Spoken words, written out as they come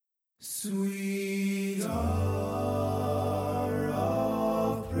Sweet hour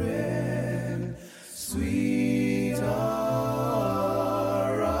of prayer, sweet hour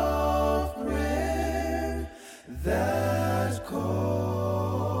of prayer that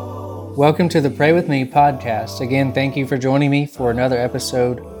calls. Welcome to the Pray With Me podcast. Again, thank you for joining me for another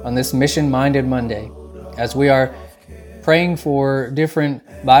episode on this Mission-Minded Monday, as we are praying for different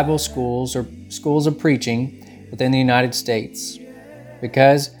Bible schools or schools of preaching within the United States,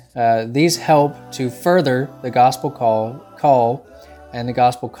 because these help to further the gospel call and the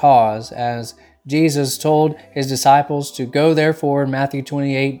gospel cause, as Jesus told his disciples to go therefore in Matthew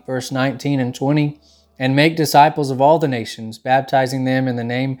 28, verse 19 and 20, and make disciples of all the nations, baptizing them in the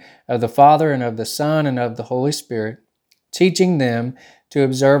name of the Father and of the Son and of the Holy Spirit, teaching them to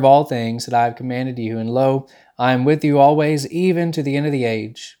observe all things that I have commanded you. And lo, I am with you always, even to the end of the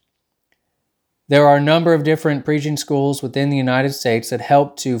age. There are a number of different preaching schools within the United States that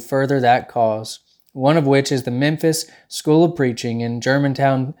help to further that cause, one of which is the Memphis School of Preaching in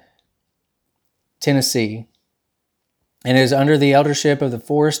Germantown, Tennessee. And it is under the eldership of the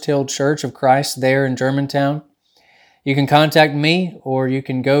Forest Hill Church of Christ there in Germantown. You can contact me, or you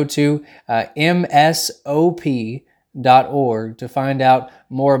can go to msop.org to find out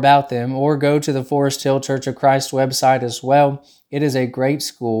more about them, or go to the Forest Hill Church of Christ website as well. It is a great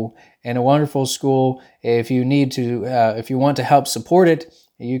school and a wonderful school. If you want to help support it,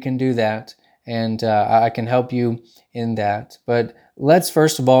 you can do that, and I can help you in that. But let's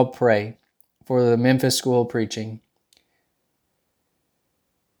first of all pray for the Memphis School of Preaching.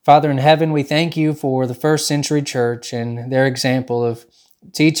 Father in heaven, we thank you for the first century church and their example of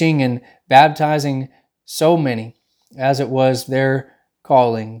teaching and baptizing so many, as it was their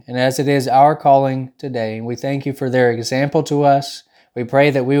calling and as it is our calling today. And we thank you for their example to us. We pray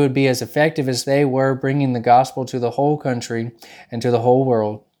that we would be as effective as they were, bringing the gospel to the whole country and to the whole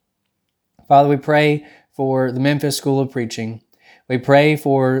world. Father, we pray for the Memphis School of Preaching. We pray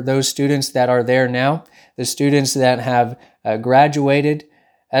for those students that are there now, the students that have graduated,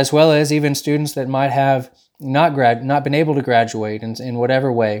 as well as even students that might have not been able to graduate in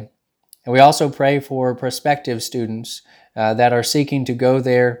whatever way. And we also pray for prospective students that are seeking to go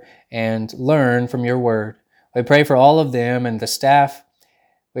there and learn from your word. We pray for all of them and the staff.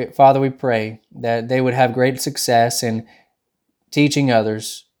 Father, we pray that they would have great success in teaching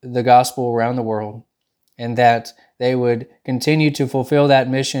others the gospel around the world, and that they would continue to fulfill that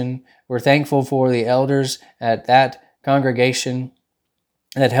mission. We're thankful for the elders at that congregation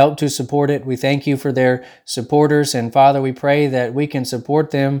that help to support it. We thank you for their supporters, and Father, we pray that we can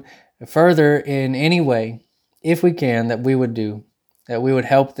support them further in any way, if we can, that we would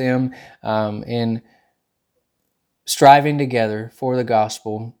help them in striving together for the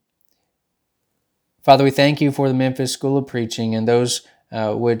gospel. Father, we thank you for the Memphis School of Preaching and those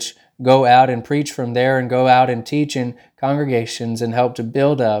which go out and preach from there and go out and teach in congregations and help to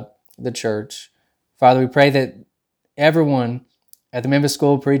build up the church. Father, we pray that everyone at the Memphis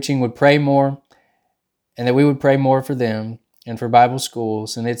School of Preaching would pray more, and that we would pray more for them and for Bible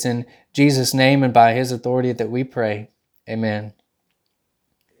schools. And it's in Jesus' name and by His authority that we pray. Amen.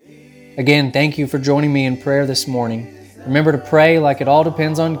 Again, thank you for joining me in prayer this morning. Remember to pray like it all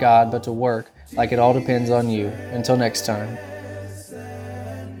depends on God, but to work like it all depends on you. Until next time.